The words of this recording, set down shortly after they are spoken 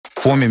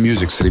Foamy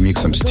Music с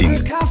ремиксом Sting,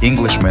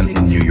 Englishman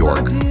in New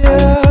York.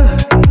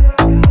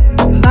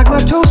 Like my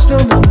toast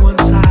on one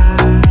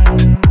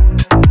side.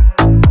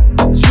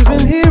 You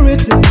can hear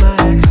it in my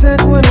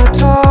accent when I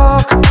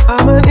talk.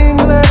 I'm an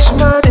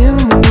Englishman in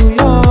New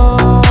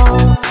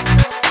York.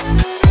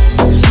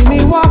 You see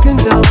me walking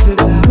down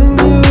Fifth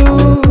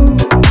Avenue,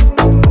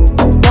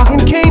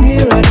 walking cane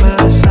here at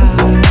my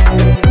side.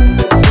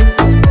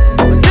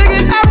 Dig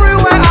it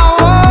everywhere I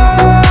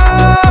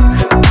walk.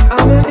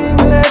 I'm an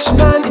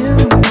Englishman in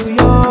New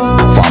York.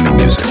 Foamy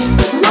Music.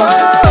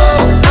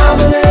 I'm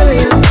an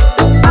alien.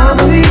 I'm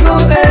a legal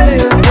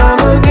alien.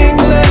 I'm an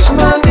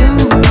Englishman in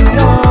New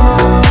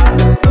York.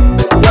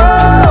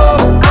 Whoa,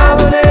 I'm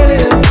an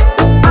alien.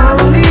 I'm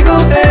a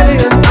legal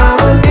alien.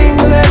 I'm an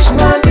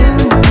Englishman in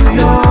New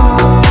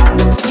York.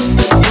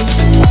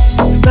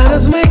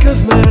 Manners make of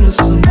manners,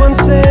 someone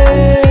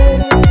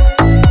said.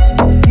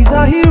 He's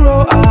a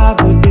hero, I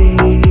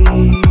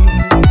believe.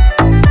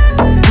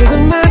 It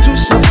isn't man to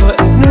suffer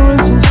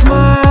ignorance and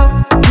smile.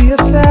 Be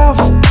yourself,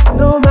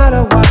 no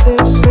matter what they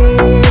say.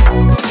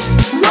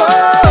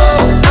 Whoa,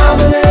 I'm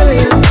an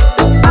alien.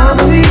 I'm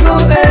a legal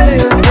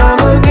alien.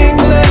 I'm an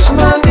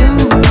Englishman in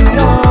New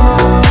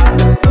York.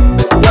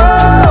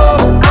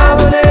 Whoa, I'm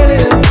an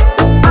alien.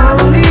 I'm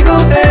a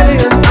legal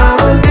alien.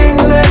 I'm an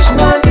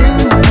Englishman in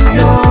New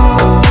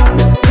York.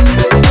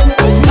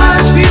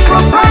 Nice street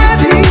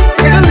propriety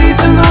can lead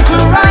to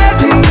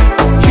notoriety.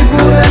 You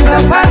could end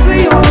up as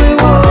the only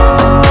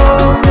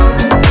one.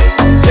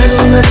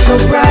 Gentleness,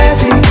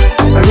 sobriety,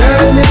 a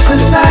rare in this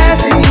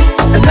society,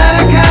 and that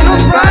a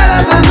candle's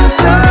brighter than the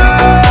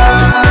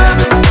sun.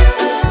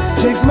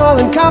 Takes more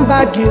than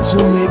combat gear to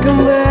make a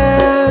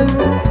man.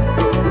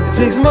 It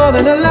takes more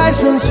than a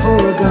license for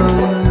a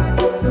gun.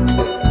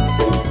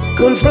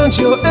 Confront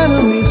your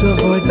enemies,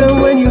 avoid them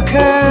when you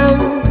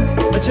can.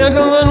 A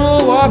gentleman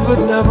will walk but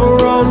never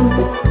run.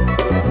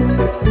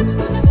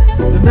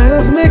 The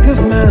manners make of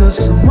manners,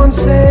 someone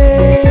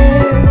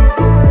said.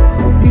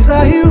 He's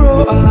a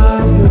hero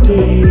of the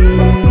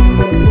day.